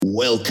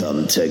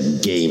Welcome to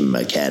Game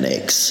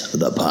Mechanics,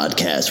 the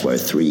podcast where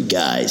three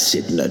guys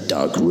sit in a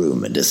dark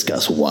room and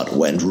discuss what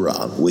went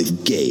wrong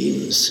with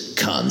games,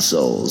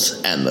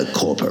 consoles, and the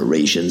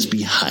corporations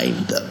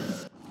behind them.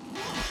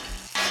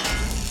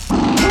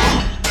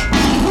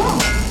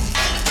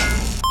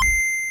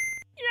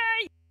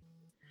 Yay!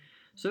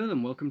 So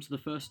then, welcome to the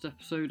first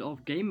episode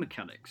of Game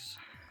Mechanics.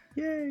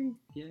 Yay!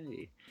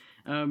 Yay.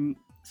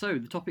 So,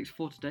 the topics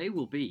for today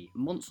will be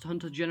Monster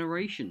Hunter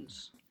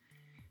Generations,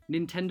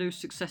 Nintendo's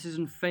successes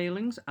and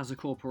failings as a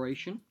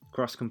corporation,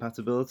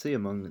 Cross-compatibility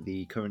among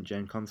the current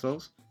gen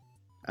consoles,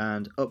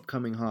 and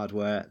upcoming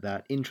hardware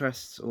that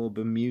interests or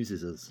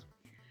bemuses us.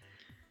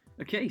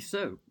 Okay,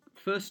 so,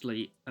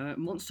 firstly,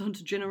 Monster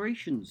Hunter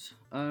Generations.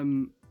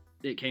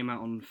 It came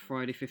out on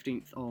Friday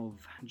 15th of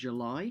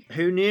July.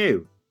 Who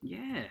knew?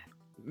 Yeah.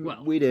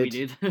 Well, we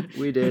did.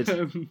 We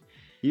did.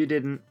 You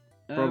didn't,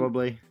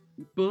 probably.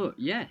 But,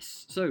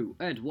 yes. So,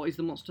 Ed, what is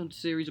the Monster Hunter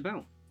series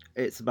about?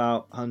 It's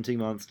about hunting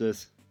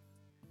monsters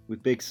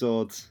with big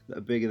swords that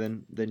are bigger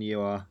than you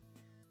are.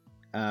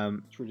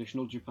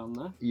 Traditional Japan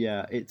there.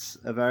 Yeah, it's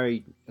a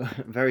very,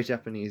 very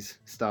Japanese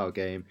style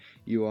game.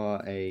 You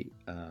are a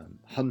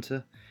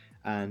hunter,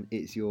 and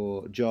it's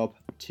your job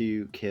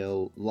to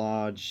kill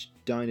large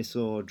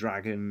dinosaur,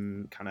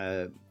 dragon kind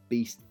of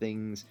beast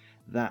things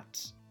that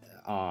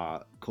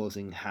are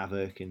causing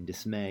havoc and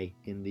dismay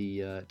in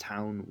the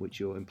town which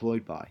you're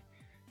employed by.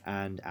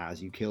 And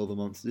as you kill the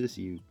monsters,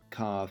 you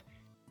carve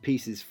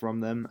pieces from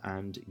them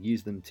and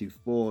use them to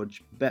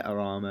forge better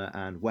armor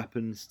and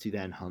weapons to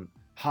then hunt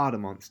harder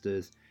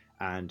monsters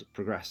and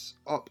progress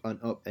up and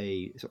up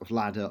a sort of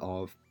ladder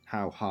of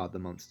how hard the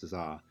monsters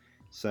are.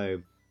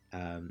 So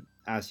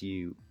as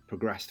you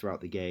progress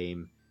throughout the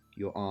game,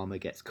 your armor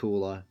gets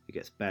cooler, it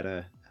gets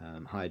better,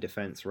 higher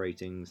defense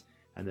ratings,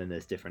 and then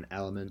there's different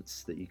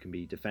elements that you can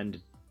be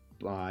defended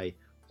by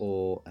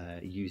or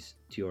use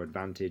to your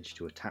advantage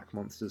to attack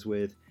monsters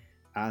with.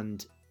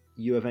 And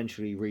you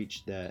eventually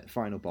reach the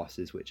final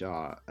bosses, which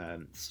are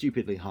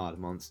stupidly hard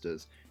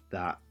monsters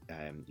that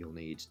you'll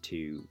need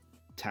to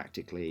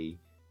tactically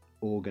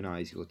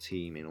organize your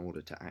team in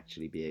order to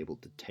actually be able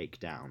to take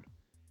down.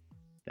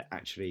 They're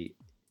actually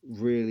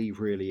really,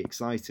 really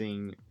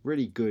exciting,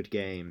 really good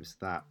games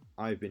that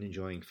I've been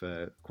enjoying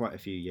for quite a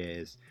few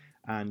years.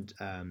 And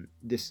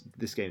this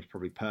game is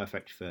probably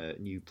perfect for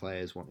new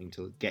players wanting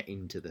to get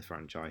into the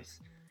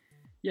franchise.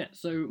 Yeah,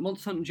 so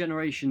Monster Hunter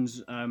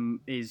Generations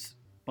is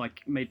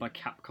made by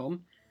Capcom.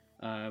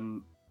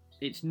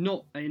 It's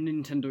not a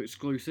Nintendo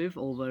exclusive,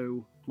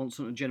 although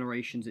Monster Hunter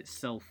Generations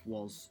itself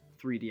was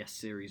 3DS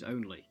series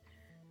only.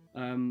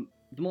 The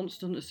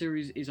Monster Hunter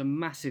series is a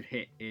massive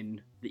hit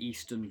in the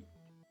Eastern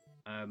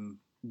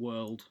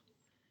world.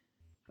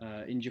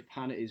 In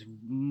Japan, it is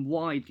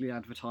widely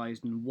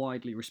advertised and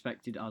widely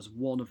respected as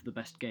one of the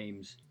best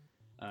games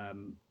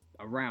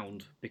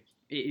around. It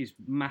is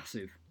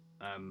massive,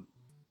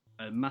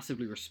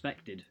 massively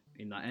respected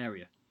in that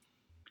area.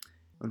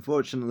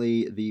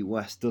 Unfortunately, the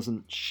West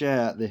doesn't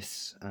share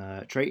this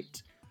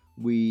trait.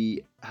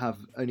 We have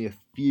only a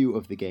few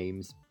of the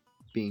games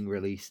being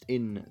released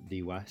in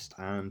the West,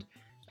 and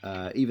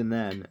even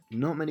then,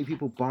 not many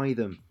people buy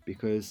them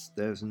because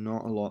there's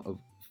not a lot of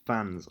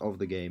fans of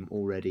the game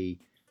already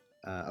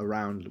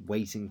around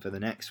waiting for the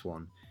next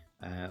one.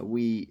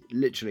 We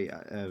literally,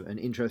 an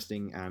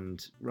interesting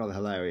and rather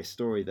hilarious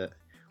story that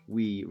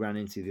we ran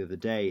into the other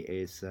day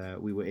is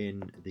we were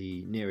in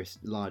the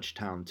nearest large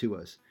town to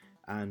us,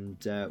 and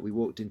we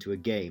walked into a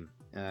game.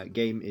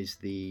 Game is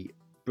the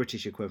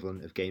British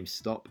equivalent of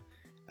GameStop,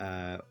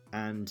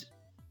 and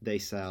they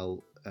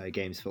sell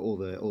games for all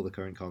the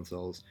current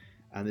consoles.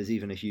 And there's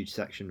even a huge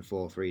section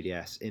for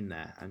 3DS in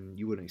there, and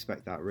you wouldn't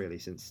expect that really,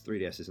 since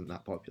 3DS isn't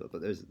that popular.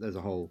 But there's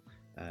a whole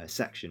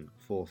section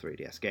for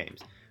 3DS games.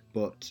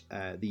 But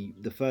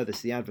the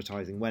furthest the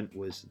advertising went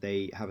was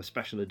they have a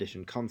special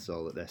edition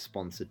console that they're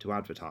sponsored to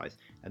advertise,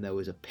 and there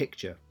was a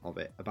picture of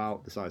it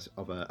about the size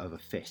of a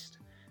fist.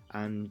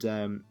 And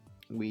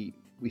we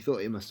thought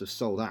it must have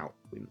sold out.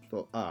 We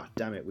thought,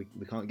 damn it, we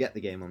can't get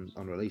the game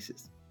on release.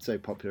 It's so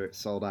popular, it's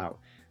sold out.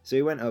 So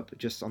we went up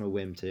just on a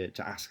whim to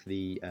ask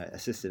the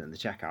assistant at the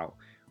checkout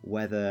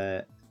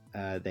whether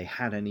they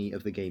had any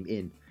of the game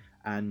in.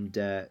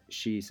 And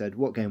she said,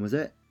 "What game was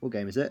it? What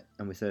game is it?"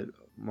 And we said,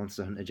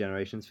 "Monster Hunter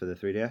Generations for the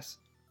 3DS."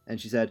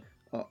 And she said,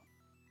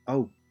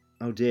 "Oh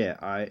dear,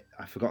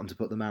 I've forgotten to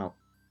put them out."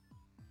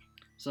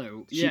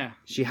 So,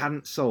 She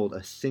hadn't sold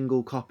a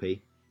single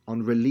copy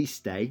on release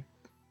day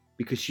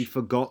because she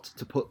forgot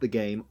to put the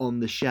game on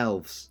the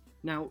shelves.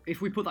 Now,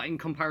 if we put that in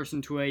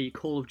comparison to a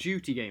Call of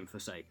Duty game, for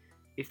say,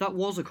 if that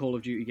was a Call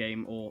of Duty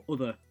game or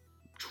other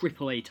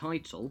AAA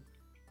title,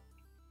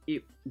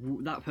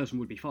 that person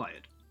would be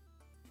fired.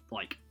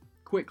 Like,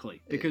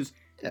 quickly. Because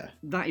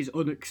that is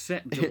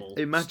unacceptable.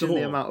 Imagine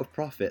the amount of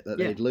profit that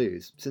they'd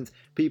lose. Since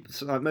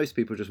most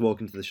people just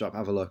walk into the shop,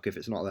 have a look, if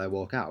it's not there,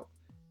 walk out.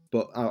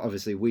 But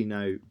obviously we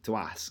know to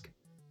ask,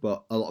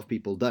 but a lot of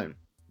people don't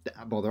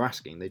bother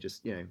asking. They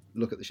just,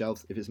 look at the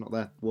shelves. If it's not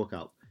there, walk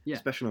out. Yeah.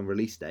 Especially on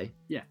release day.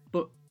 Yeah,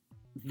 but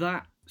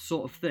that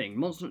sort of thing,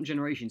 Monster Hunter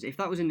Generations, if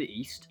that was in the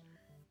East,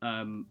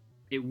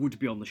 it would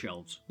be on the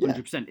shelves,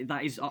 100%.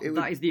 That is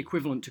the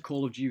equivalent to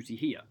Call of Duty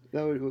here.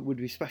 There would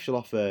be special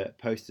offer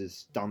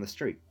posters down the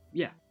street.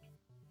 Yeah.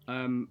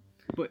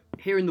 But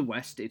here in the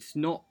West, it's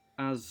not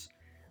as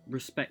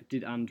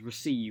respected and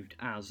received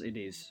as it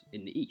is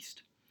in the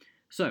East.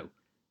 So,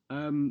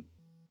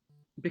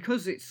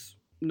 because it's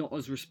not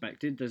as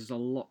respected, there's a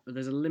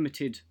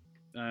limited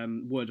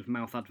word of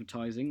mouth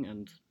advertising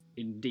and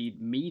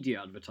indeed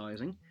media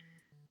advertising.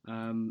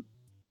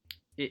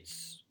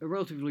 It's a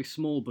relatively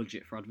small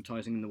budget for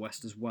advertising in the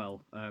West as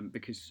well,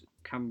 because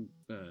Capcom,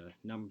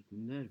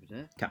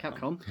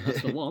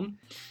 that's the one.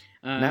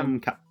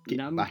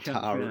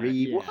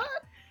 Namcapatari, what?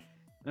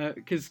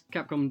 Because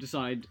Capcom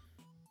decide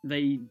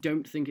they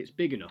don't think it's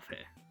big enough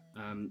here,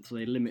 so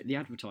they limit the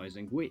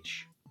advertising,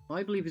 which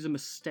I believe is a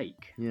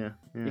mistake. Yeah.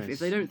 If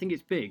they don't think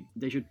it's big,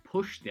 they should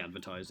push the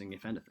advertising,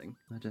 if anything.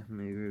 I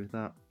definitely agree with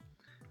that.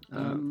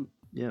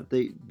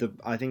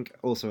 I think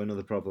also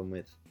another problem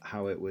with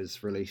how it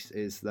was released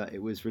is that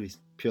it was released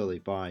purely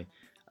by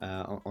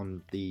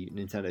on the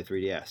Nintendo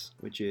 3DS,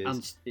 which is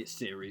and its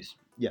series.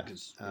 Yeah,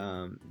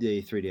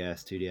 the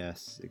 3DS,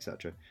 2DS,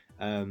 etc.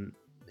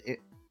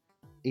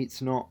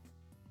 It's not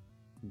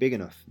big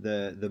enough.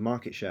 The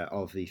market share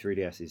of the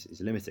 3DS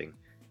is limiting,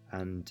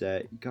 and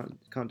you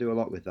can't do a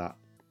lot with that,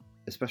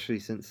 especially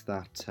since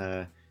that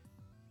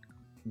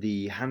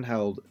the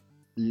handheld,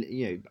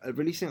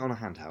 releasing it on a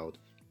handheld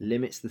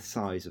limits the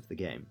size of the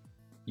game.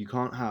 You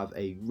can't have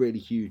a really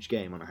huge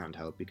game on a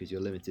handheld because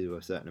you're limited to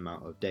a certain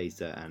amount of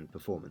data and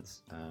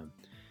performance.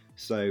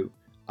 So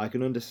I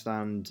can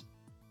understand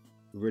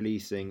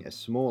releasing a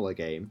smaller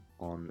game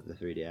on the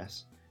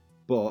 3DS,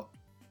 but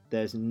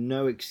there's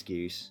no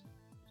excuse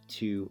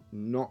to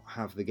not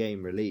have the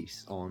game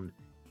released on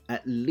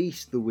at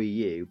least the Wii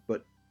U,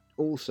 but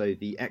also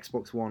the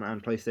Xbox One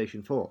and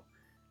PlayStation 4.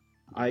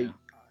 Yeah.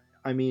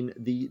 I mean,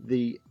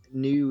 the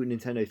new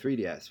Nintendo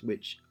 3DS,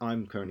 which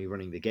I'm currently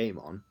running the game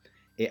on,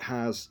 it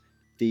has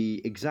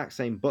the exact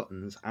same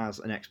buttons as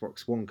an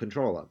Xbox One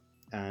controller,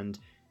 and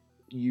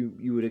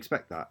you would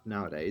expect that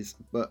nowadays,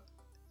 but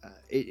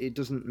it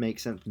doesn't make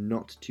sense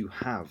not to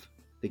have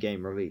the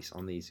game release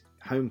on these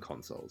home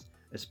consoles,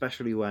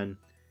 especially when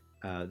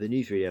the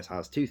new 3DS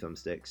has two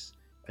thumbsticks,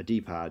 a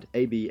D-pad,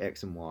 A, B,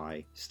 X and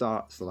Y,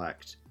 start,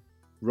 select,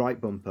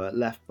 right bumper,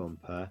 left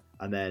bumper,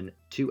 and then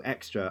two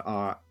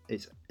extra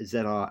it's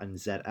ZR and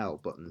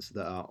ZL buttons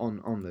that are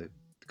on the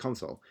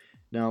console.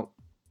 Now,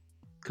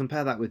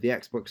 compare that with the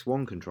Xbox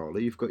One controller.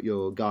 You've got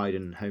your guide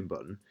and home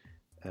button.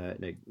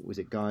 Was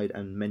it guide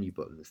and menu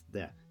buttons?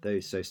 There,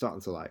 those. So start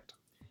and select.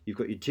 You've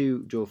got your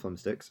two dual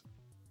thumbsticks,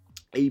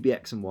 A, B,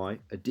 X and Y,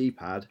 a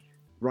D-pad,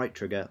 right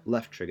trigger,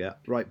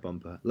 right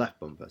bumper, left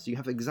bumper. So you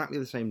have exactly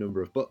the same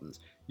number of buttons.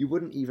 You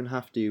wouldn't even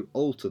have to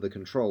alter the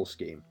control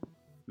scheme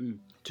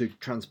to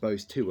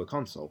transpose to a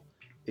console.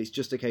 It's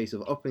just a case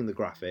of upping the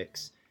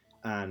graphics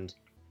and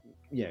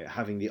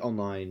having the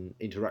online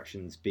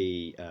interactions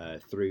be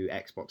through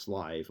Xbox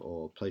Live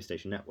or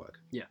PlayStation Network.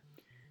 Yeah.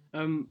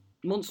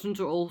 Monster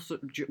Hunter also,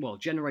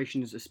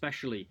 Generations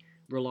especially,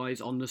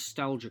 relies on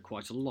nostalgia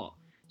quite a lot,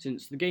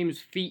 since the games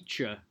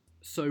feature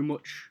so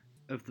much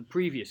of the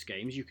previous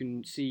games. You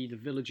can see the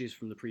villages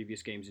from the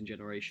previous games in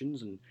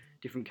Generations and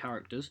different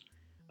characters.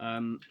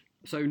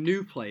 So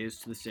new players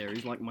to the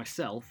series, like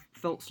myself,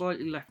 felt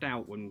slightly left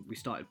out when we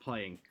started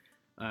playing.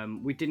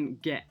 We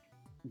didn't get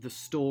the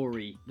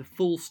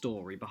full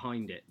story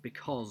behind it,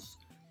 because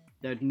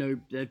there'd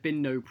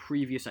been no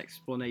previous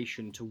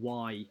explanation to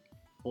why,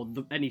 or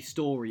any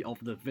story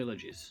of the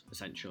villages,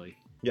 essentially.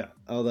 Yeah,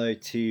 although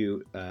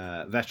to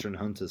veteran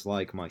hunters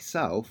like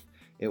myself,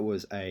 it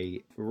was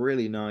a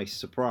really nice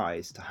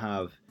surprise to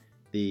have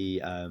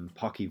the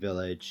Pocky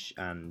Village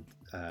and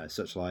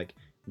such like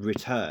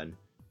return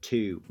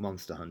to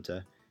Monster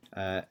Hunter,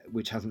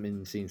 which hasn't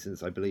been seen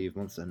since, I believe,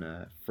 Monster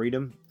Hunter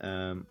Freedom,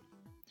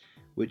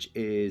 which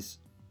is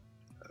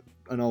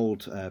an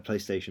old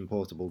PlayStation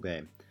portable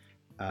game,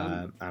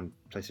 and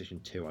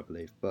PlayStation 2, I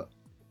believe. But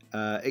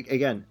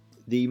again,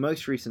 the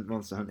most recent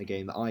Monster Hunter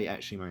game that I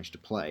actually managed to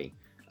play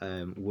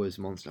was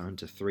Monster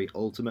Hunter 3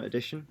 Ultimate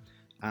Edition,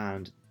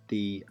 and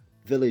the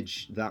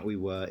village that we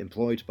were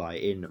employed by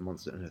in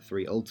Monster Hunter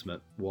 3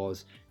 Ultimate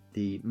was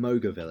the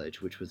Moga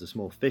Village, which was a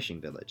small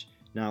fishing village.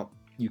 Now,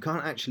 you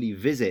can't actually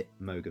visit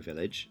Moga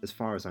Village, as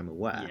far as I'm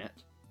aware,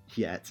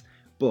 yet,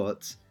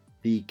 but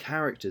the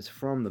characters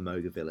from the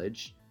Moga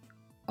Village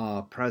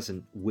are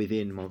present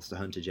within Monster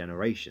Hunter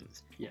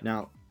Generations. Yeah.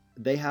 Now,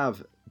 they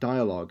have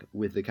dialogue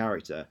with the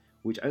character,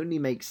 which only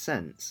makes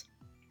sense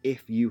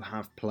if you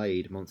have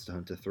played Monster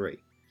Hunter 3.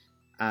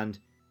 And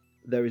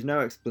there is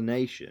no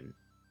explanation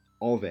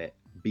of it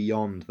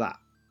beyond that.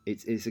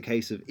 It's a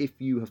case of, if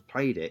you have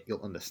played it,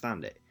 you'll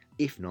understand it.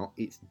 If not,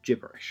 it's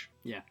gibberish.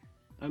 Yeah.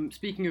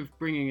 Speaking of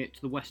bringing it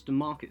to the Western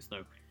markets,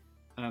 though,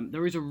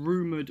 there is a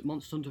rumoured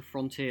Monster Hunter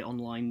Frontier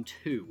Online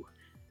 2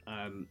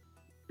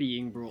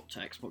 being brought to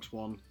Xbox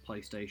One,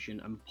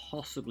 PlayStation, and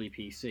possibly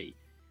PC.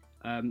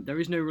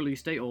 There is no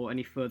release date or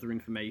any further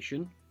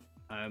information,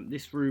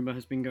 This rumour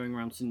has been going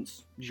around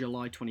since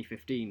July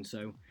 2015,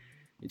 so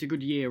it's a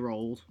good year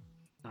old.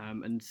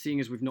 And seeing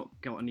as we've not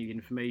got any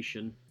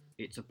information,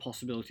 it's a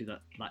possibility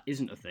that that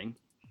isn't a thing.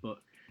 But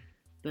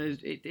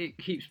it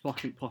keeps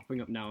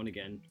popping up now and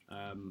again,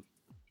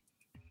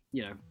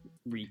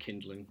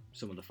 rekindling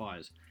some of the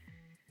fires.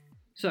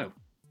 So,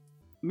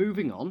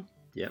 moving on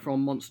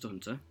from Monster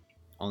Hunter.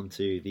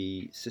 Onto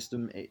the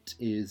system it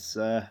is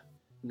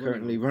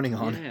currently running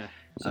on. Yeah.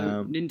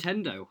 So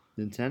Nintendo.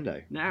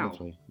 Now,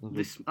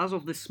 Lovely. as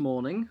of this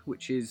morning,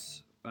 which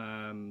is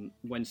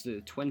Wednesday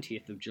the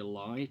 20th of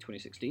July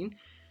 2016,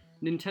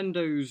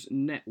 Nintendo's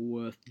net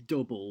worth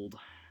doubled,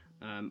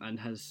 and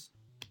has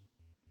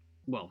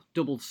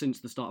doubled since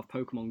the start of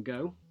Pokemon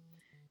Go,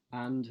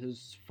 and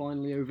has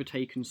finally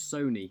overtaken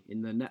Sony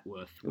in their net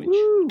worth. Which,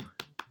 woo!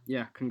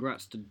 Yeah,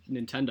 congrats to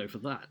Nintendo for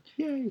that.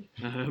 Yay!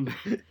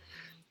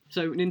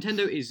 So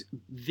Nintendo is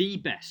the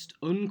best,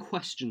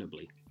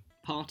 unquestionably,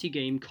 party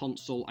game,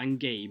 console, and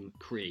game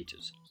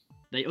creators.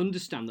 They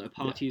understand that a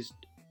party is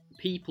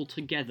people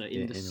together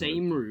in the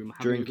same room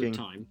having a good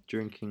time.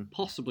 Drinking.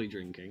 Possibly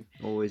drinking.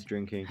 Always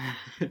drinking.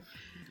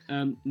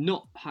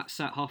 Not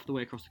sat half the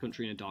way across the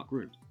country in a dark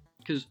room.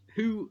 Because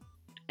who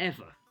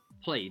ever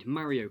played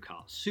Mario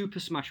Kart, Super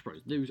Smash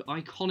Bros., those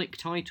iconic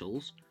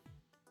titles,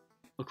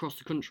 across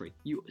the country?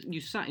 You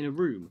sat in a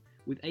room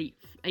with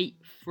eight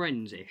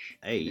friends-ish.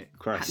 8?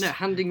 Christ. No,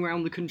 handing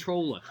around the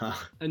controller.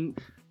 And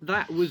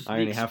that was I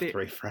only have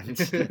 3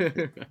 friends.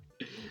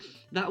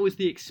 That was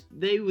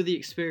they were the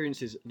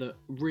experiences that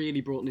really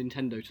brought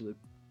Nintendo to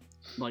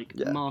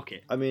the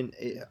market. I mean,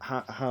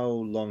 how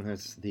long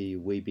has the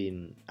Wii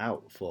been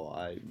out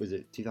for? Was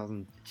it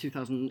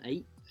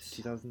 2008?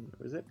 2000,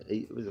 was it?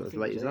 Was it as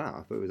late as that?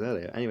 I thought it was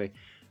earlier. Anyway,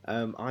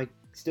 I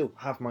still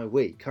have my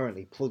Wii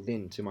currently plugged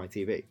into my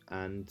TV,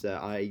 and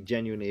I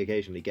genuinely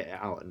occasionally get it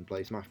out and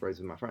play Smash Bros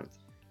with my friends.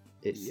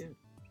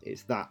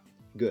 It's that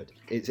good.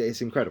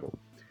 It's incredible.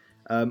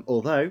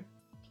 Although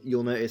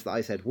you'll notice that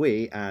I said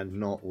Wii and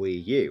not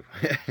Wii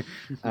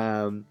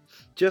U.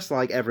 Just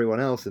like everyone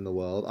else in the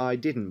world, I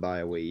didn't buy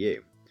a Wii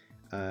U.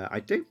 I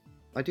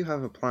do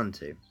have a plan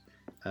to.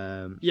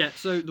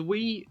 So the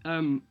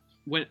Wii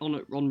went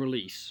on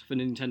release for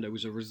Nintendo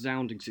was a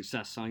resounding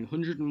success, selling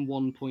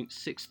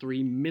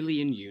 101.63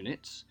 million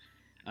units,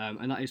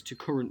 and that is to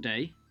current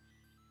day.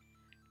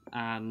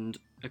 And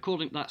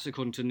that's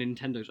according to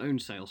Nintendo's own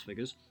sales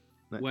figures.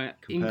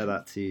 Compare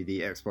that to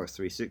the Xbox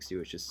 360,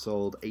 which has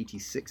sold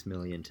 86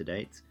 million to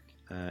date.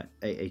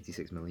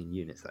 86 million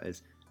units, that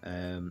is.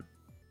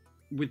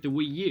 With the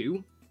Wii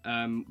U,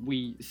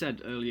 we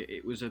said earlier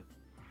it was a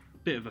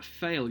bit of a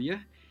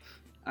failure,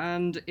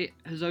 and it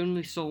has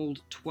only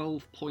sold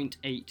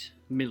 12.8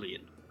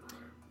 million.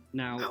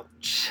 Now,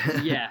 ouch.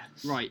 Yeah,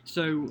 right.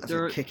 So that's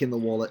a kick in the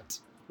wallet.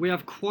 We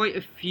have quite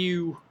a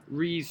few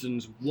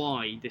reasons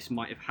why this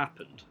might have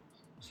happened.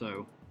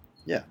 So.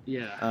 Yeah.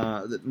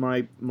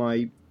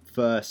 My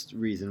first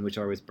reason, which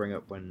I always bring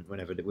up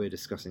whenever we're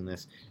discussing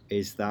this,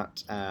 is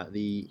that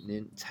the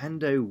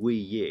Nintendo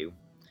Wii U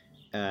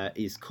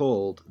is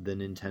called the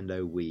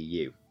Nintendo Wii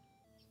U.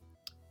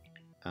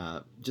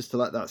 Just to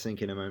let that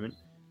sink in a moment,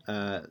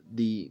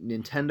 the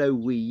Nintendo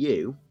Wii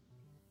U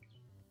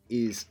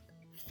is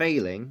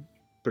failing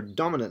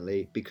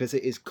predominantly because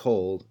it is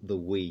called the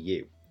Wii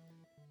U.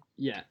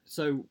 Yeah.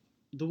 So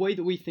the way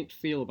that we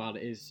feel about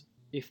it is,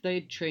 if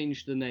they'd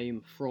changed the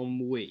name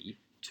from Wii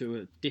to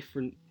a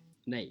different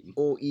name,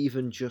 or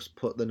even just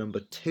put the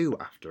number 2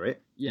 after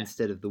it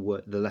instead of the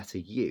letter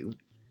U.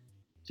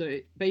 So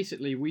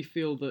basically, we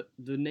feel that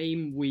the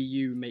name Wii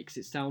U makes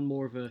it sound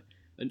more of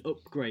an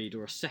upgrade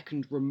or a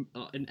second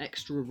an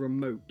extra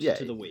remote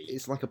to the Wii.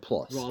 It's like a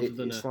plus.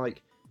 It's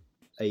like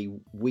a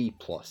Wii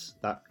Plus.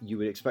 That you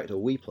would expect a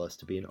Wii Plus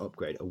to be an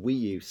upgrade. A Wii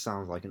U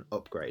sounds like an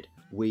upgrade.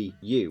 Wii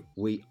U,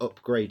 we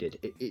upgraded.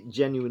 It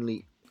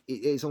genuinely.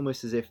 It's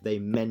almost as if they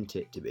meant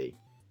it to be.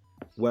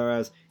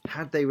 Whereas,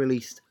 had they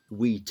released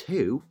Wii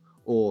 2,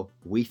 or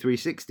Wii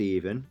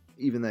 360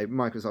 even though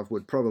Microsoft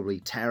would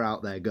probably tear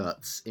out their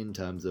guts in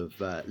terms of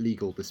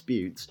legal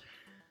disputes,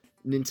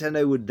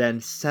 Nintendo would then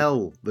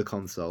sell the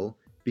console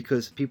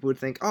because people would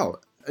think, oh,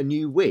 a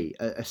new Wii,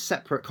 a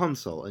separate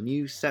console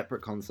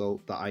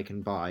that I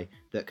can buy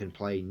that can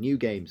play new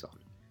games on.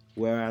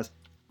 Whereas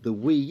the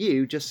Wii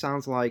U just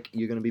sounds like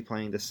you're going to be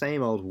playing the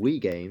same old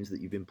Wii games that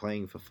you've been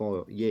playing for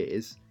 4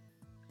 years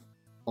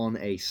on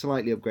a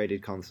slightly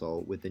upgraded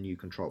console with the new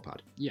control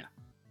pad. Yeah.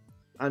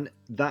 And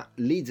that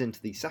leads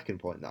into the second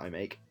point that I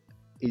make,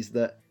 is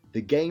that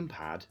the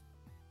gamepad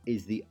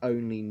is the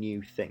only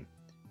new thing.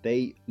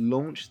 They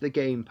launched the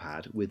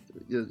gamepad with,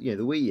 the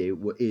Wii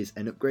U is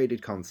an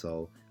upgraded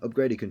console,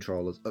 upgraded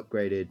controllers,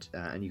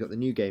 and you got the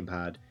new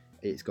gamepad,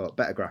 it's got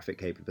better graphic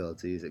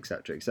capabilities,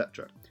 etc.,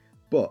 etc.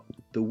 But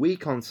the Wii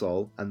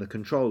console and the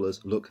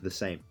controllers look the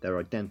same, they're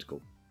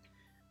identical.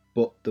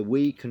 But the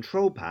Wii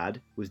control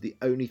pad was the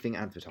only thing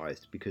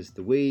advertised because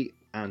the Wii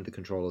and the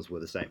controllers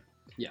were the same.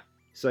 Yeah.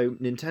 So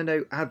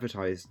Nintendo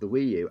advertised the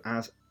Wii U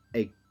as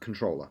a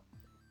controller.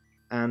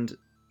 And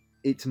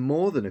it's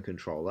more than a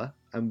controller,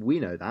 and we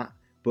know that,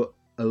 but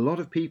a lot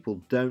of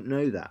people don't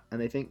know that, and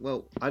they think,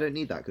 well, I don't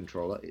need that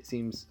controller. It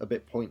seems a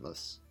bit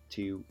pointless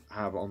to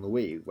have on the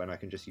Wii when I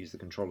can just use the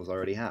controllers I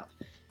already have.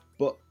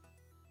 But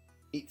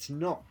it's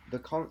not. The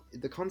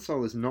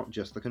console is not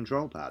just the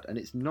control pad, and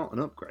it's not an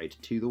upgrade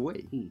to the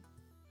Wii.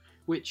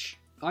 Which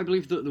I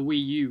believe that the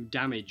Wii U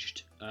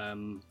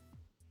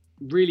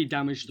really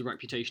damaged the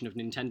reputation of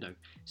Nintendo,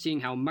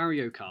 seeing how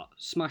Mario Kart,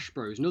 Smash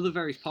Bros, and other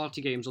various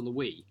party games on the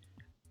Wii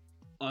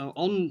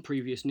on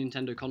previous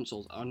Nintendo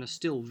consoles and are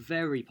still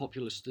very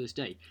popular to this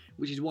day,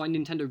 which is why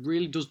Nintendo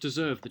really does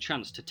deserve the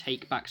chance to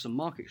take back some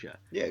market share.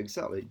 Yeah,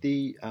 exactly.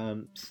 The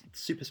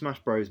Super Smash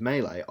Bros.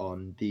 Melee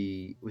on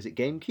was it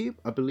GameCube?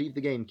 I believe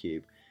the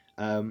GameCube.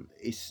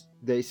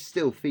 They're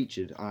still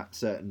featured at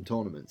certain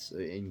tournaments,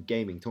 in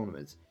gaming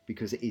tournaments,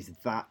 because it is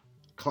that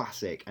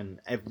classic and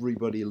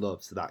everybody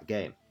loves that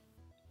game.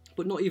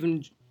 But not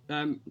even,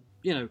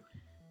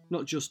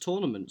 not just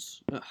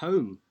tournaments at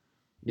home.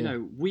 You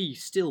know, we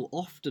still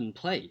often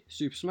play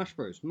Super Smash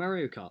Bros,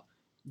 Mario Kart,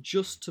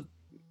 just to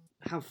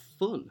have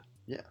fun.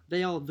 Yeah.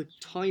 They are the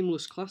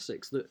timeless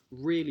classics that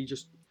really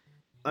just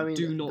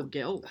do not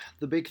get old.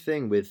 The big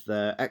thing with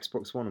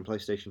Xbox One and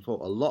PlayStation 4,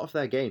 a lot of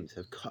their games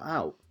have cut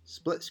out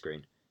split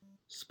screen.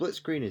 Split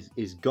screen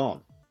is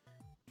gone.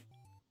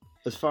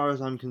 As far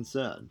as I'm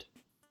concerned,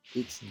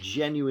 it's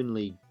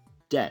genuinely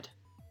dead.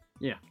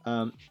 Yeah.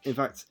 In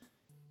fact,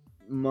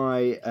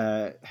 my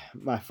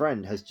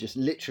friend has just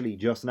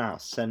now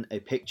sent a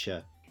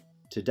picture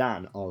to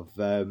Dan of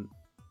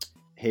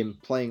him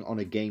playing on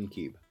a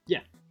GameCube.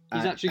 Yeah,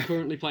 he's actually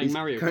currently playing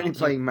Mario Kart. Currently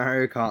playing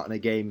Mario Kart on a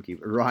GameCube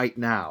right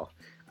now.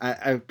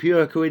 A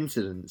pure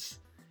coincidence.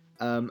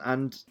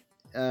 And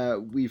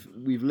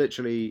we've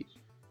literally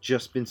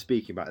just been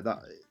speaking about it.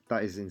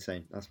 That is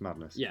insane. That's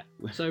madness. Yeah.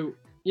 So,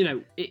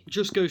 it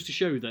just goes to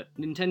show that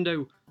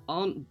Nintendo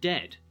aren't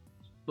dead,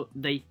 but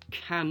they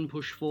can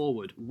push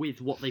forward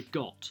with what they've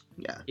got.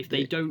 Yeah. If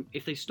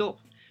they stop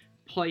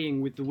playing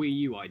with the Wii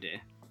U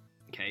idea,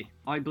 okay,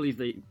 I believe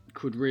they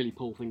could really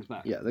pull things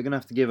back. Yeah, they're going to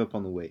have to give up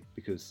on the Wii,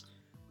 because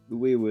the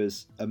Wii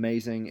was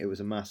amazing, it was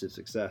a massive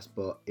success,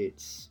 but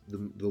it's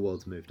the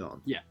world's moved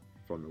on. Yeah.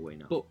 From the Wii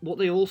now. But what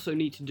they also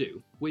need to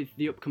do with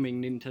the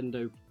upcoming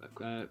Nintendo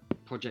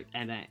Project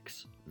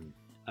NX,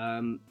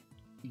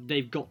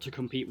 they've got to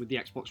compete with the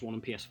Xbox One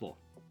and PS4.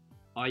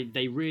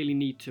 They really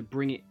need to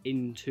bring it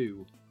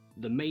into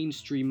the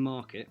mainstream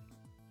market,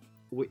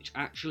 which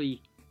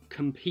actually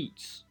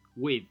competes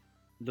with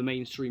the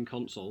mainstream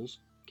consoles,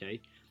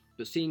 okay?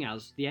 But seeing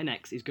as the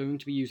NX is going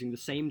to be using the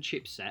same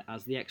chipset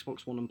as the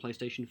Xbox One and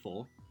PlayStation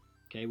 4,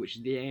 okay, which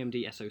is the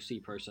AMD SoC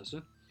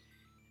processor,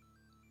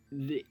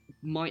 they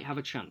might have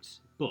a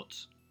chance, but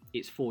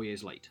it's 4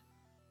 years late.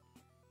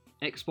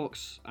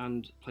 Xbox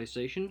and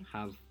PlayStation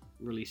have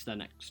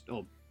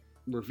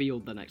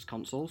revealed their next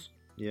consoles.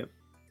 Yep.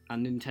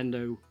 And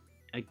Nintendo,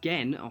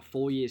 again, are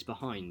 4 years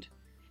behind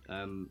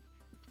on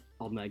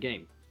their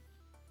game.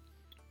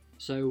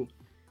 So,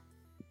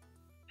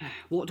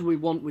 what do we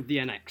want with the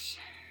NX?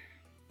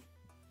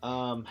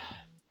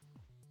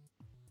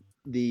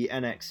 The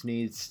NX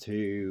needs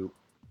to...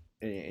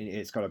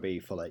 It's got to be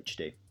full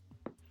HD.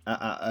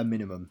 At a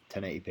minimum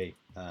 1080p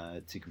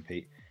to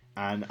compete.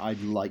 And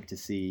I'd like to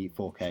see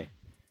 4K.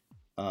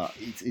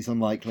 It's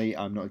unlikely.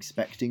 I'm not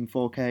expecting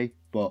 4K,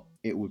 but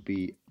it would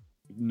be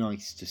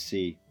nice to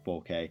see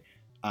 4K.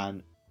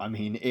 And I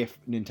mean, if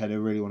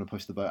Nintendo really want to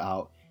push the boat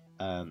out,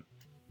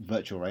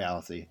 virtual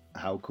reality,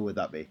 how cool would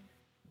that be?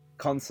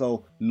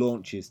 Console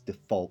launches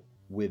default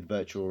with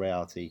virtual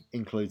reality,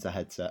 includes a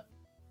headset.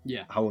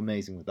 Yeah. How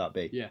amazing would that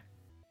be? Yeah.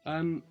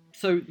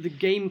 So the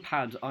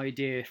gamepad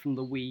idea from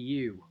the Wii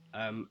U,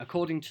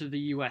 according to the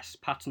US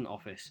Patent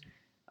Office,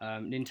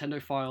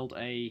 Nintendo filed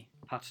a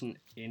patent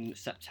in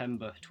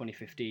September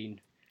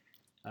 2015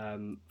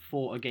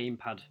 for a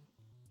gamepad.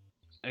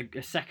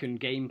 A second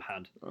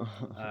gamepad,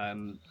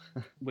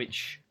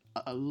 which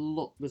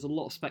there's a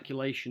lot of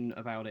speculation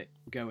about it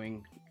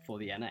going for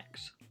the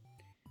NX.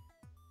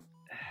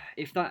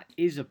 If that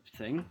is a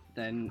thing,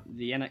 then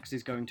the NX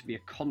is going to be a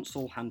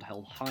console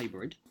handheld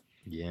hybrid.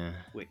 Yeah.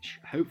 Which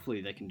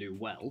hopefully they can do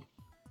well.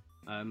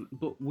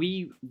 But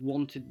we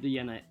wanted the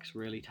NX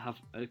really to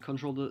have a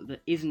controller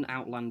that isn't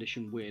outlandish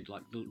and weird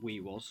like the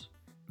Wii was.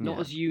 Not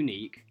as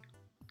unique.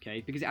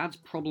 Okay, because it adds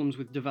problems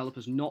with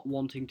developers not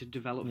wanting to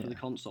develop for the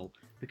console,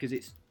 because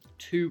it's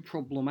too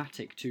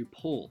problematic to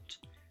port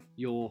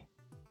your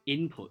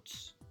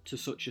inputs to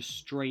such a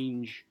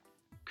strange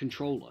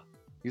controller.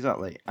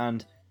 Exactly,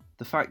 and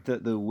the fact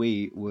that the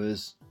Wii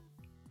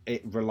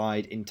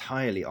relied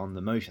entirely on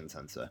the motion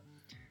sensor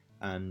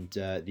and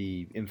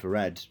the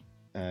infrared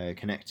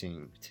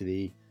connecting to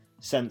the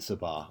sensor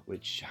bar,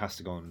 which has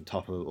to go on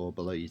top of or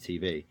below your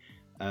TV,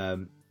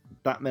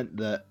 that meant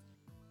that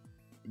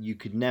you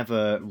could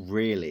never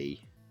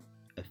really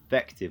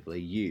effectively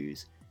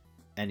use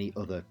any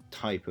other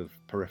type of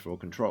peripheral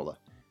controller.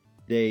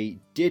 They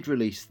did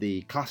release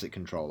the classic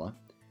controller,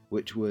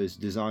 which was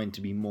designed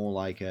to be more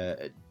like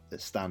a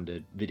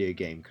standard video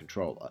game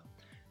controller,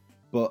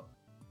 but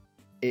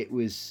it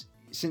was,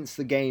 since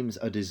the games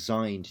are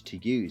designed to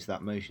use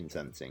that motion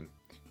sensing,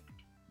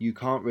 you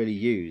can't really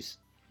use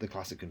the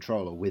classic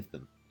controller with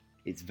them.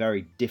 It's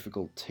very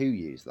difficult to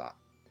use that.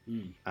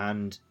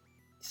 And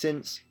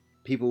since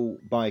people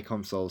buy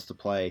consoles to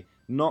play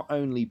not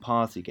only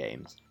party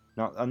games,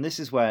 now, and this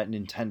is where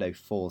Nintendo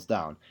falls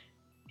down,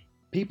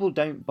 people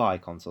don't buy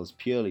consoles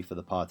purely for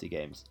the party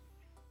games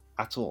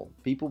at all.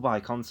 People buy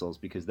consoles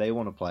because they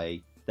want to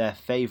play their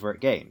favourite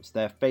games,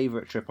 their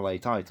favourite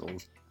AAA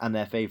titles, and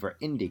their favourite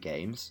indie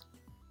games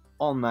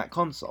on that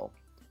console.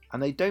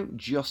 And they don't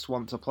just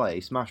want to play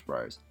Smash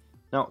Bros.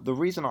 Now, the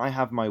reason I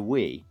have my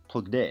Wii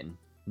plugged in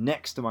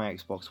next to my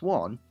Xbox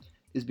One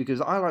is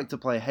because I like to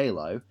play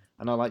Halo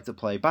and I like to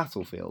play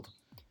Battlefield.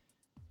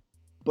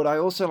 But I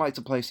also like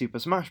to play Super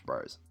Smash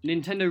Bros.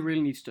 Nintendo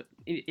really needs to...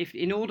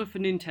 in order for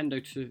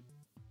Nintendo to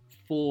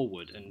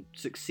forward and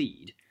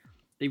succeed,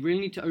 they really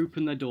need to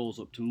open their doors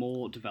up to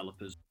more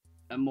developers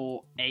and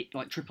more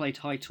like AAA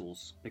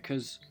titles,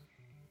 because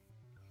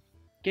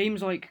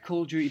games like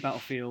Call of Duty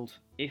Battlefield,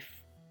 if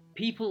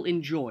people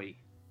enjoy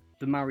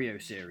the Mario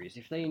series,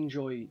 if they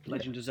enjoy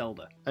Legend of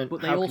Zelda, And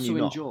but they how can also you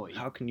not? enjoy...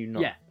 How can you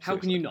not? Yeah, how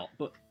can Seriously. you not?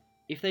 But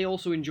if they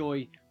also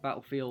enjoy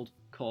Battlefield,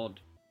 COD,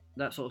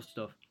 that sort of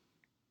stuff,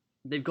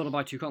 they've got to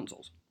buy 2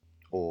 consoles.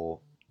 Or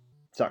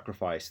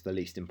sacrifice the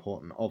least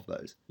important of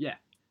those. Yeah,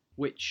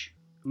 which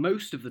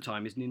most of the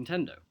time is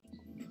Nintendo.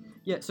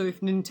 Yeah, so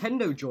if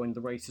Nintendo joined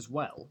the race as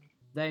well,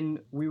 then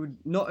we would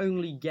not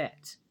only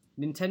get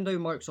Nintendo,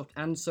 Microsoft,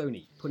 and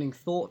Sony putting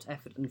thought,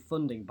 effort, and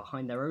funding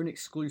behind their own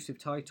exclusive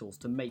titles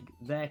to make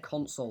their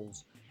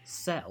consoles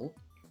sell,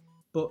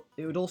 but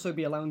it would also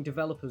be allowing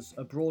developers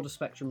a broader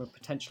spectrum of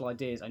potential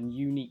ideas and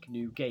unique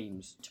new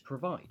games to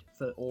provide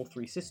for all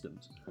 3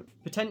 systems,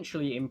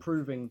 potentially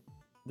improving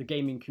the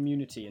gaming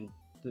community and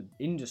the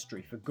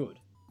industry for good.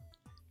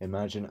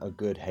 Imagine a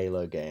good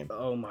Halo game.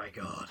 Oh my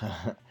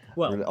god.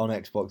 Well, on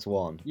Xbox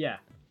One. yeah.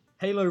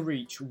 Halo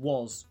Reach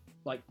was,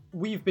 like,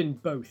 we've been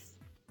both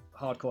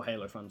hardcore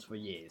Halo fans for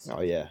years.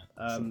 Oh yeah.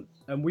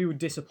 And we were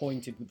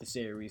disappointed with the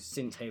series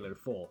since Halo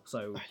 4.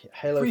 So,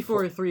 Halo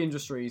 343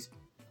 Industries,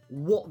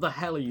 what the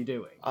hell are you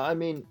doing? I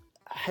mean,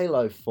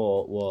 Halo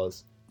 4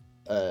 was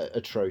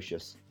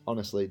atrocious.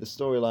 Honestly, the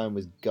storyline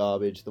was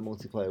garbage. The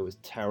multiplayer was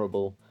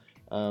terrible.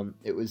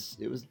 It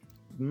was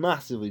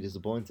massively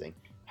disappointing.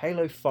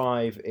 Halo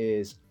 5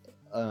 is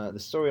the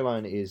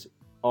storyline is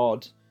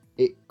odd.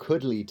 It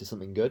could lead to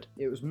something good.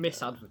 It was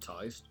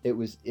misadvertised.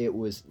 It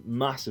was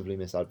massively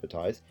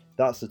misadvertised.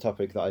 That's the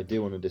topic that I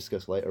do want to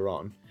discuss later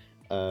on.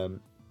 Yeah,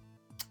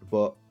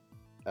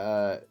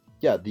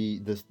 the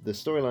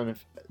storyline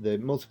of the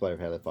multiplayer of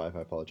Halo 5,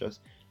 I apologise.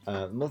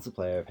 The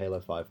multiplayer of Halo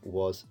 5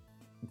 was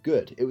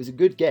good. It was a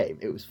good game.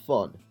 It was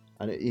fun,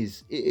 and it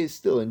is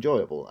still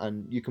enjoyable.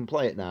 And you can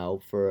play it now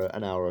for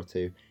an hour or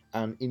 2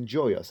 and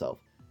enjoy yourself.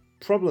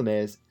 Problem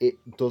is, it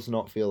does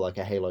not feel like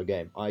a Halo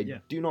game. I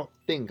do not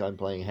think I'm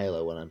playing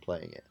Halo when I'm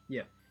playing it.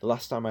 Yeah. The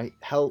last time I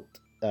held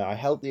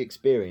the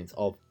experience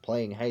of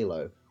playing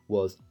Halo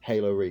was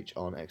Halo Reach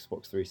on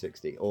Xbox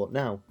 360, or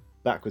now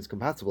backwards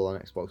compatible on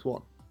Xbox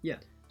One. Yeah.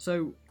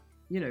 So,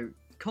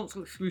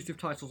 console exclusive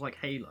titles like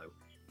Halo,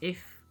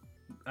 if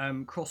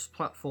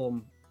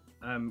cross-platform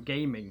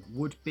gaming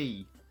would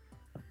be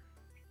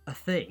a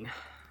thing,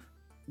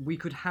 we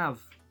could have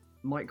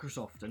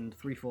Microsoft and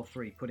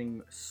 343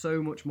 putting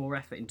so much more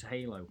effort into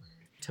Halo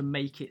to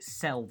make it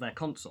sell their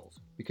consoles.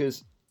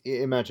 Because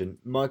imagine,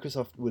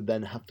 Microsoft would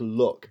then have to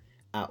look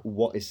at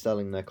what is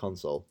selling their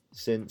console,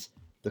 since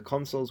the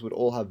consoles would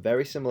all have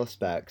very similar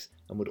specs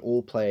and would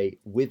all play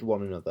with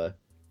one another,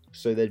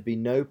 so there'd be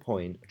no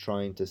point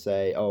trying to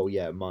say, oh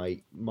yeah,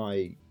 my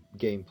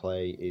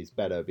gameplay is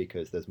better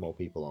because there's more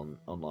people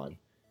online.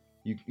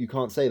 You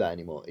can't say that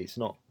anymore. It's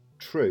not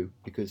true,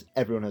 because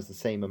everyone has the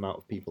same amount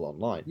of people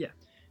online. Yeah.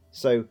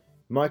 So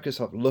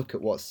Microsoft look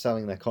at what's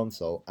selling their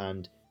console,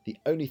 and the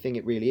only thing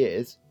it really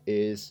is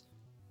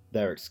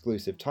their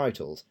exclusive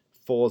titles.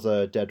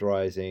 Forza, Dead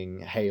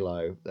Rising,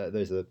 Halo,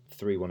 those are the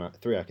three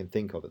I can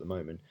think of at the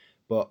moment.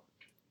 But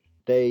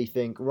they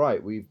think,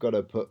 right, we've got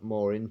to put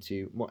more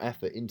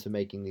effort into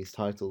making these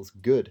titles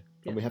good.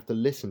 Yeah. And we have to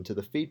listen to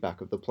the feedback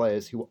of the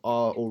players who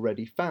are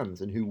already fans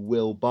and who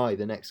will buy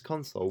the next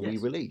console we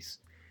release.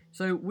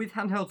 So with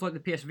handhelds like the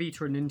PS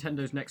Vita and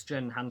Nintendo's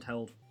next-gen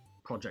handheld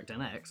Project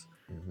NX,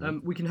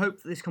 we can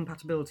hope that this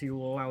compatibility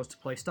will allow us to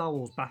play Star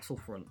Wars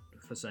Battlefront,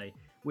 for say,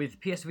 with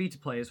PS Vita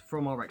players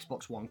from our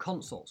Xbox One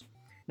consoles.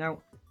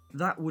 Now,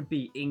 that would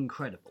be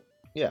incredible.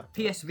 Yeah.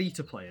 PS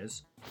Vita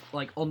players,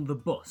 like on the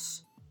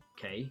bus,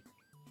 okay,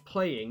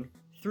 playing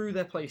through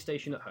their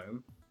PlayStation at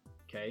home,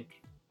 okay,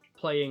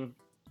 playing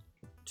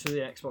to the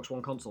Xbox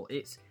One console.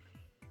 It's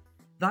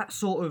that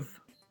sort of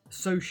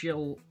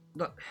social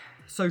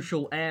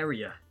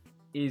area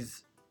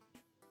is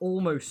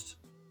almost,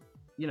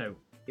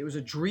 it was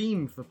a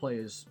dream for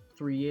players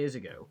 3 years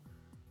ago.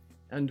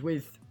 And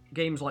with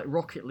games like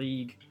Rocket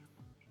League,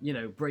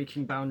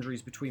 breaking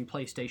boundaries between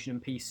PlayStation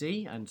and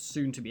PC, and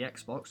soon to be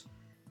Xbox,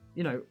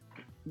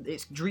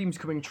 it's dreams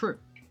coming true.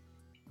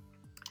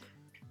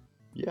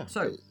 Yeah,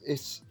 so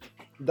it's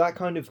that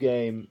kind of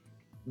game.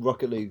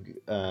 Rocket League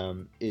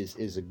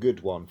is a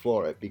good one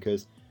for it,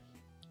 because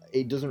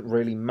it doesn't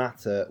really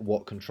matter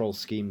what control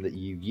scheme that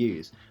you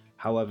use.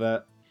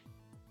 However,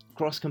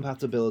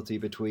 cross-compatibility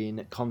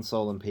between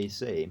console and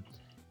PC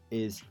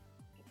is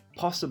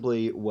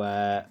possibly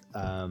where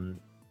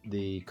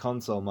the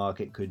console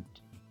market could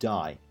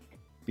die,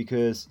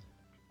 because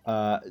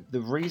the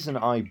reason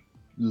I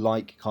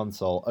like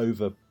console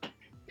over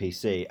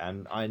PC,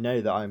 and I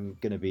know that I'm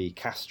going to be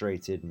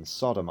castrated and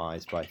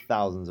sodomized by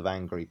thousands of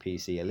angry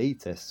PC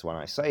elitists when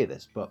I say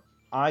this, but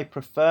I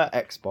prefer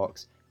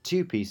Xbox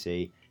to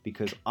PC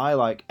because I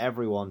like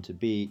everyone to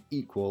be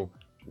equal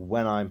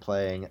when I'm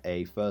playing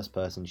a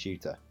first-person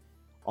shooter.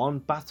 On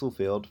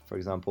Battlefield, for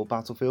example,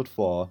 Battlefield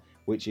 4,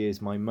 which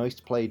is my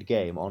most played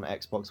game on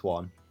Xbox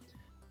One,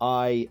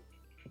 I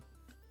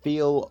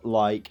feel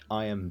like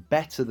I am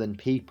better than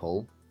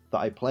people that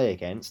I play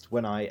against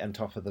when I am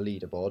top of the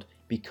leaderboard,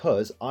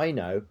 because I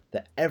know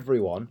that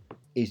everyone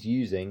is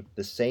using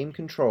the same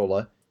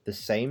controller, the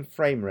same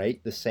frame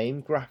rate, the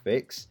same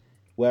graphics,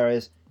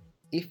 whereas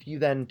if you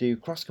then do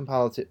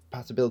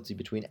cross-compatibility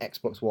between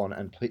Xbox One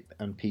and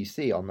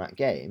PC on that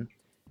game,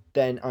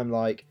 then I'm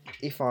like,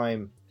 if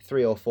I'm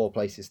 3 or 4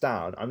 places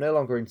down, I'm no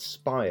longer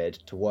inspired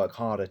to work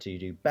harder to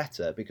do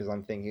better, because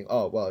I'm thinking,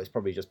 oh, well, it's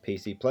probably just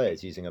PC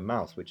players using a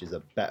mouse, which is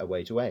a better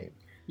way to aim.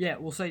 Yeah,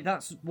 we'll say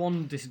that's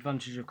one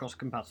disadvantage of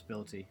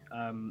cross-compatibility.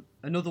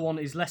 Another one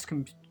is less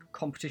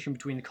competition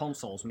between the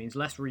consoles means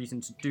less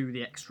reason to do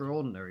the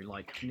extraordinary,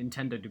 like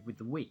Nintendo did with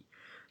the Wii.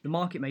 The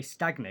market may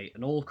stagnate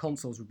and all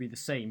consoles would be the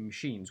same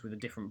machines with a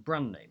different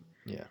brand name.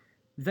 Yeah.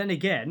 Then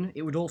again,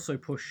 it would also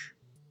push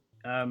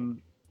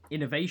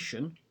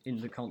innovation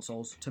in the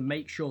consoles to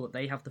make sure that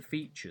they have the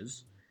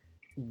features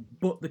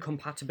but the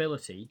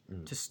compatibility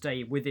to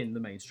stay within the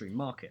mainstream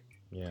market.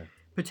 Yeah.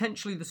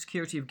 Potentially the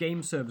security of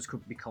game servers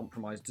could be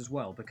compromised as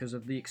well because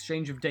of the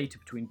exchange of data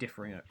between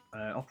differing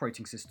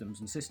operating systems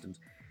and systems.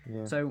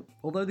 Yeah. So,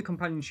 although the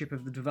companionship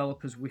of the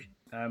developers with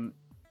Sony,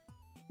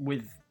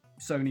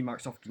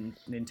 Microsoft, and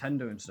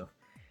Nintendo and stuff,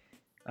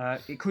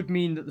 it could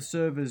mean that the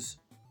servers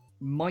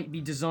might be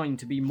designed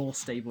to be more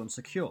stable and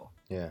secure.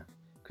 Yeah,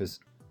 because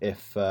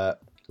if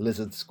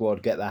Lizard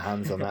Squad get their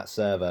hands on that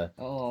server,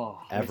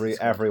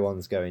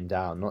 everyone's going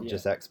down, not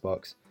just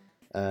Xbox.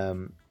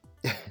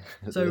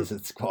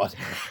 Lizard Squad.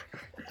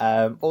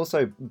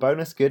 Also,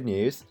 bonus good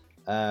news.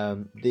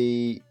 Do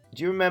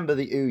you remember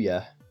the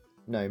Ouya?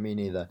 No, me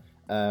neither.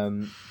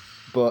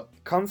 But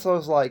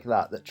consoles like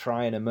that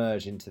try and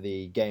emerge into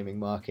the gaming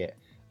market,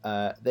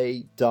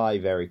 they die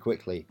very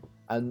quickly.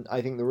 And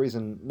I think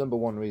the number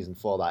one reason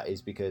for that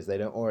is because they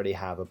don't already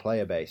have a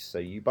player base. So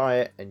you buy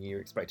it and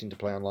you're expecting to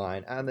play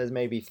online, and there's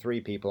maybe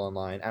 3 people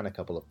online and a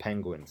couple of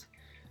penguins.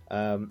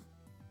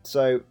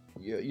 So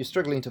you're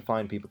struggling to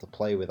find people to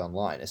play with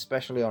online,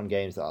 especially on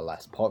games that are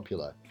less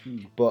popular.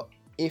 But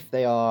if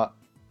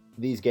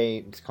these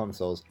games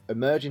consoles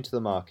emerge into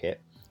the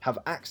market, have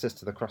access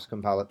to the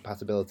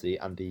cross-compatibility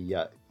and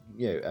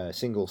the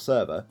single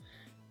server,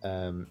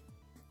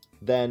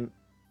 then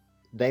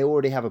they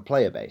already have a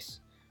player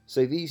base.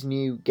 So these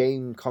new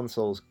game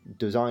consoles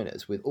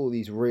designers with all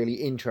these really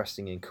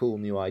interesting and cool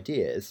new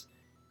ideas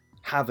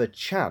have a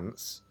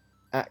chance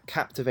at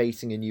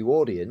captivating a new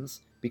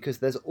audience because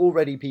there's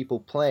already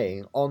people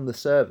playing on the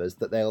servers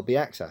that they'll be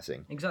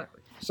accessing.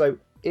 Exactly. So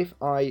if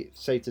I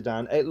say to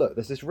Dan, hey, look,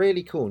 there's this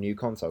really cool new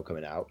console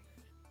coming out,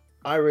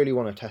 I really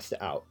want to test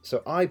it out.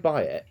 So I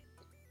buy it,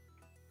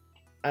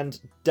 and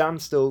Dan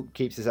still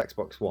keeps his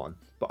Xbox One,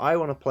 but I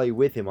want to play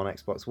with him on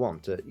Xbox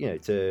One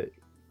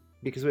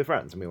because we're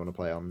friends and we want to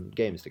play on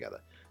games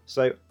together.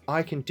 So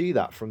I can do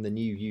that from the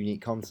new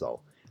unique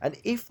console. And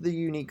if the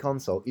unique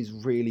console is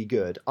really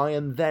good, I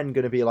am then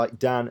going to be like,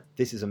 Dan,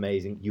 this is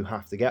amazing, you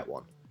have to get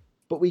one.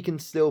 But we can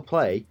still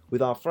play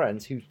with our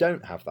friends who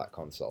don't have that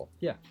console.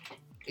 Yeah.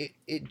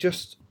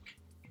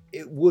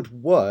 It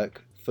would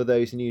work for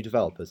those new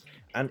developers.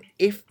 And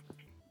if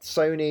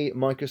Sony,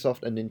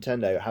 Microsoft, and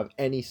Nintendo have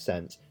any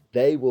sense,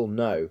 they will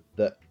know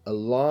that a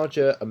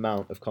larger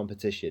amount of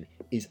competition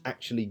is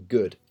actually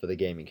good for the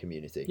gaming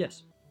community.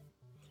 Yes.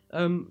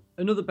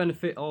 Another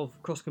benefit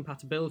of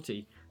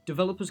cross-compatibility,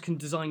 developers can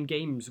design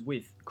games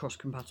with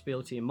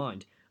cross-compatibility in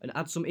mind and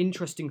add some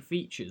interesting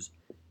features,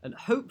 and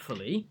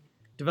hopefully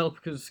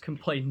developers can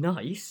play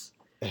nice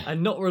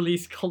and not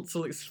release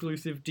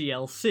console-exclusive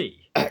DLC.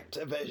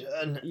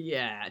 Activision!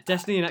 Yeah,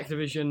 Destiny and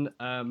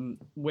Activision,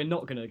 we're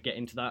not going to get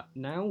into that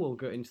now. We'll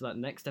go into that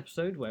next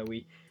episode where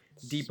we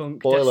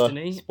debunk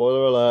Destiny.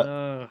 Spoiler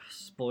alert.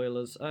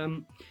 Spoilers.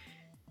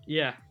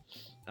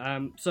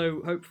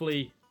 So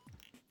hopefully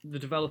the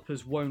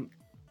developers won't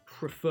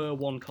prefer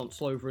one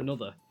console over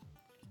another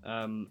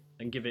and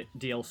give it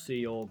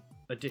DLC or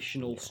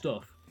additional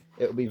stuff.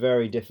 It'll be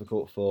very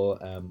difficult for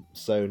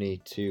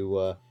Sony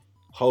to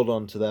hold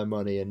on to their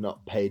money and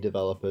not pay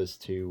developers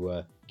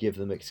to give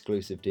them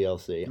exclusive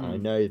DLC. I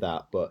know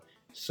that, but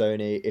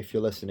Sony, if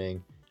you're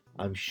listening,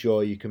 I'm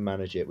sure you can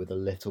manage it with a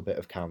little bit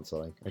of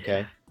counselling,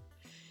 okay?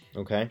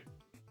 Okay?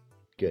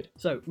 Good.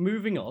 So,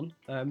 moving on,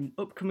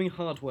 upcoming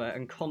hardware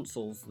and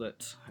consoles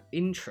that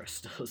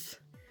interest us.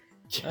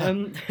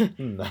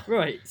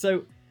 Right,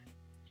 so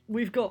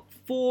we've got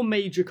 4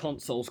 major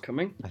consoles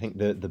coming. I think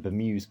the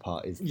Bemuse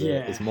part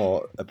is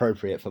more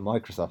appropriate for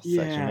Microsoft's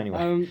section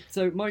anyway.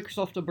 So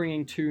Microsoft are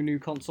bringing 2 new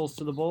consoles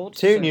to the board.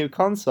 Two new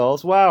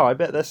consoles? Wow, I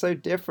bet they're so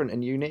different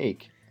and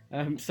unique.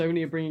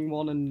 Sony are bringing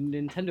one and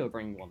Nintendo are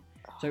bringing one.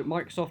 So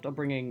Microsoft are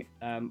bringing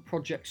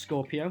Project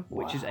Scorpio,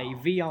 which is a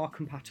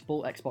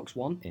VR-compatible Xbox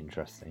One.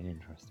 Interesting.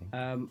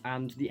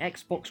 And the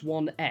Xbox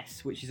One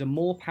S, which is a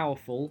more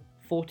powerful,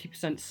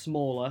 40%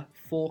 smaller,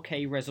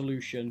 4K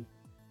resolution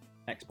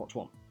Xbox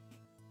One.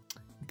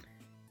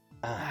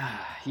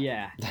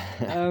 Yeah.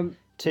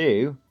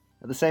 2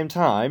 at the same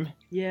time?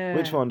 Yeah.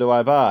 Which one do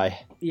I buy?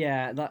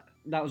 Yeah, that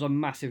was a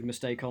massive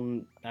mistake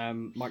on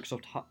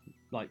Microsoft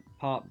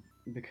part,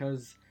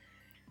 because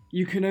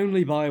you can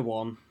only buy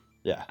one.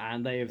 Yeah.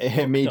 And they have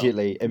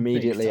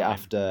immediately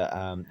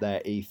after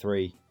their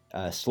E3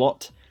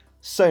 slot,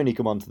 Sony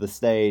come onto the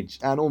stage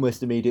and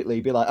almost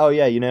immediately be like, oh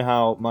yeah, you know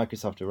how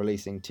Microsoft are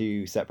releasing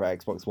 2 separate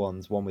Xbox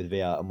Ones, one with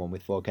VR and one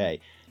with 4K.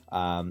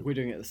 We're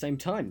doing it at the same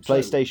time.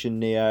 PlayStation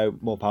Neo,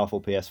 more powerful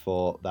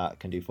PS4 that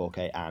can do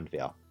 4K and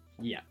VR.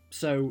 Yeah,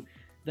 so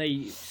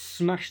they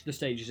smashed the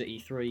stages at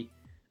E3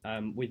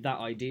 with that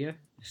idea,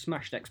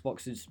 smashed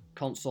Xbox's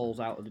consoles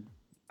out of the...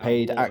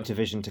 Paid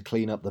Activision to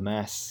clean up the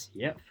mess.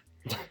 Yep.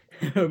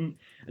 And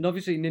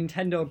obviously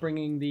Nintendo are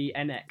bringing the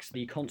NX,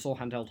 the console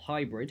handheld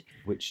hybrid.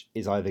 Which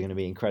is either going to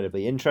be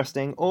incredibly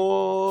interesting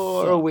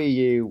or a Wii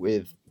U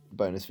with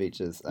bonus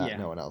features that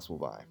no one else will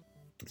buy.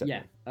 I'll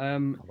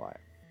buy it.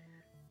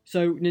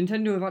 So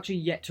Nintendo have actually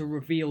yet to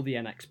reveal the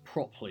NX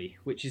properly,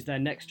 which is their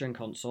next-gen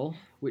console,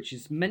 which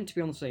is meant to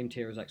be on the same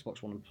tier as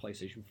Xbox One and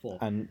PlayStation 4.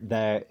 And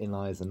therein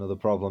lies another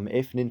problem.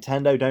 If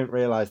Nintendo don't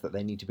realise that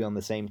they need to be on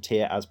the same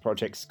tier as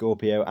Project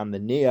Scorpio and the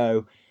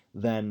Neo,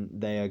 then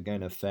they are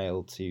going to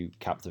fail to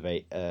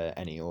captivate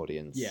any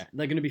audience. Yeah,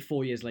 they're going to be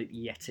 4 years late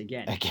yet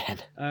again.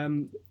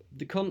 The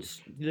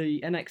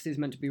NX is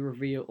meant to be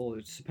revealed, or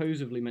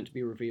supposedly meant to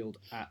be revealed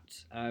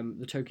at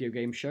the Tokyo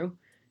Game Show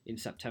in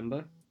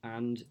September,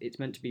 and it's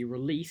meant to be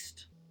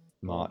released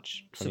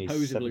March 2017.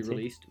 Supposedly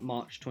released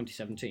March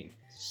 2017.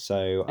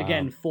 So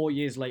again, 4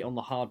 years late on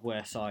the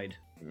hardware side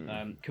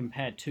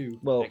compared to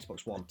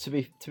Xbox One. To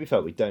be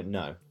fair, we don't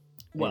know.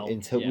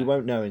 We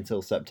won't know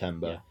until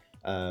September.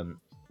 Yeah.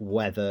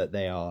 Whether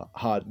their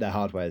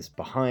hardware's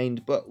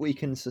behind, but we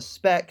can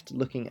suspect,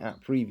 looking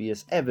at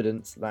previous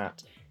evidence,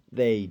 that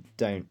they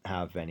don't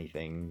have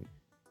anything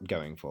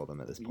going for them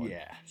at this point.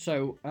 Yeah.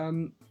 So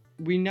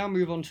we now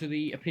move on to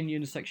the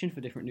opinions section for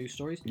different news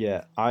stories.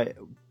 Yeah, I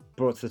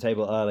brought to the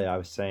table earlier, I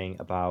was saying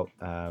about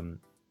the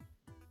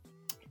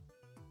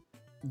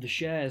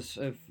shares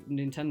of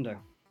Nintendo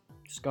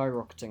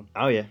skyrocketing.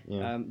 Oh yeah.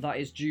 That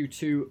is due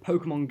to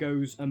Pokemon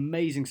Go's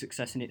amazing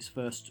success in its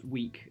first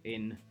week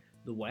in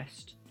the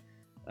West.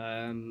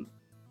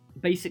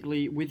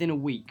 Basically, within a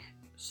week,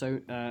 so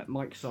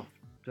Microsoft,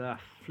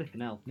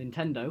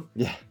 Nintendo,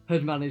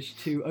 had managed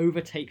to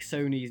overtake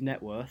Sony's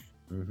net worth,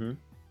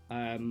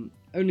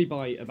 only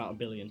by about $1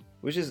 billion.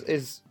 Which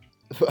is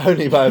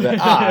only by a bit.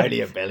 Only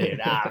 $1 billion.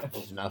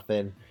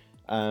 Nothing.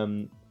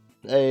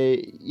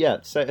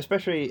 So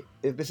especially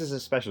this is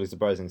especially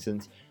surprising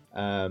since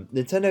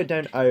Nintendo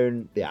don't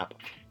own the app.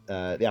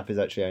 The app is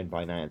actually owned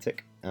by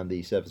Niantic, and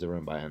the servers are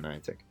owned by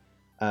Niantic.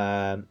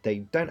 They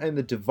don't own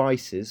the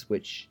devices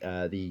which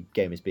the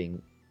game is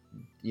being,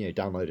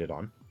 downloaded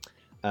on.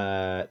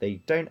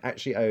 They don't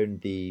actually own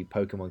the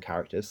Pokemon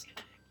characters.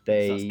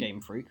 That's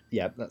Game Freak.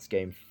 Yeah, that's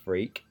Game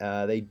Freak.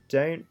 They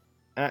don't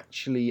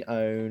actually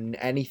own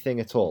anything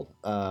at all.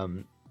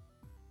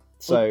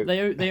 So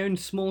they own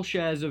small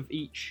shares of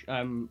each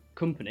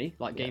company,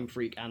 like Game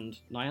Freak and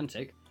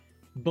Niantic,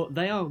 but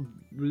they are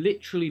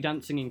literally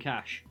dancing in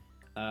cash.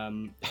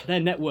 Their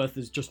net worth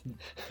has just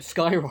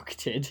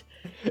skyrocketed,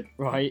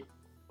 right,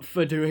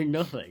 for doing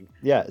nothing.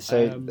 Yeah,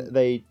 so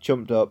they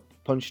jumped up,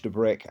 punched a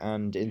brick,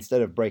 and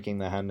instead of breaking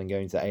their hand and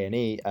going to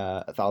A&E,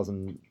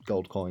 1,000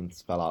 gold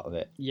coins fell out of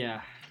it.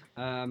 Yeah.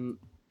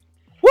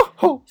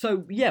 Woohoo!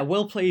 So, yeah,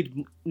 well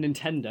played,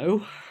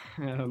 Nintendo.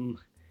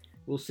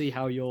 We'll see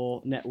how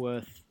your net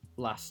worth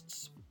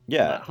lasts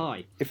that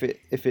high. If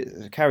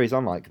it carries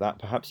on like that,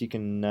 perhaps you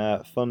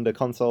can fund a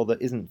console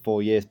that isn't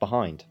 4 years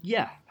behind.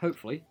 Yeah,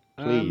 hopefully.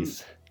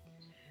 Please.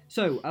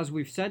 So, as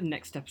we've said,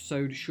 next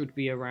episode should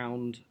be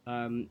around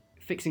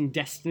fixing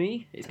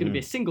Destiny. It's going to be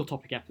a single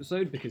topic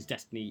episode because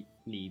Destiny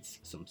needs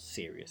some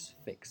serious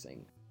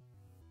fixing.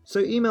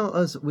 So email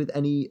us with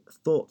any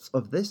thoughts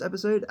of this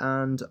episode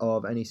and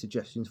of any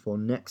suggestions for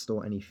next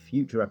or any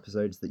future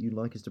episodes that you'd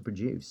like us to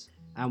produce.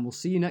 And we'll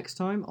see you next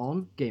time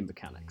on Game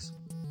Mechanics.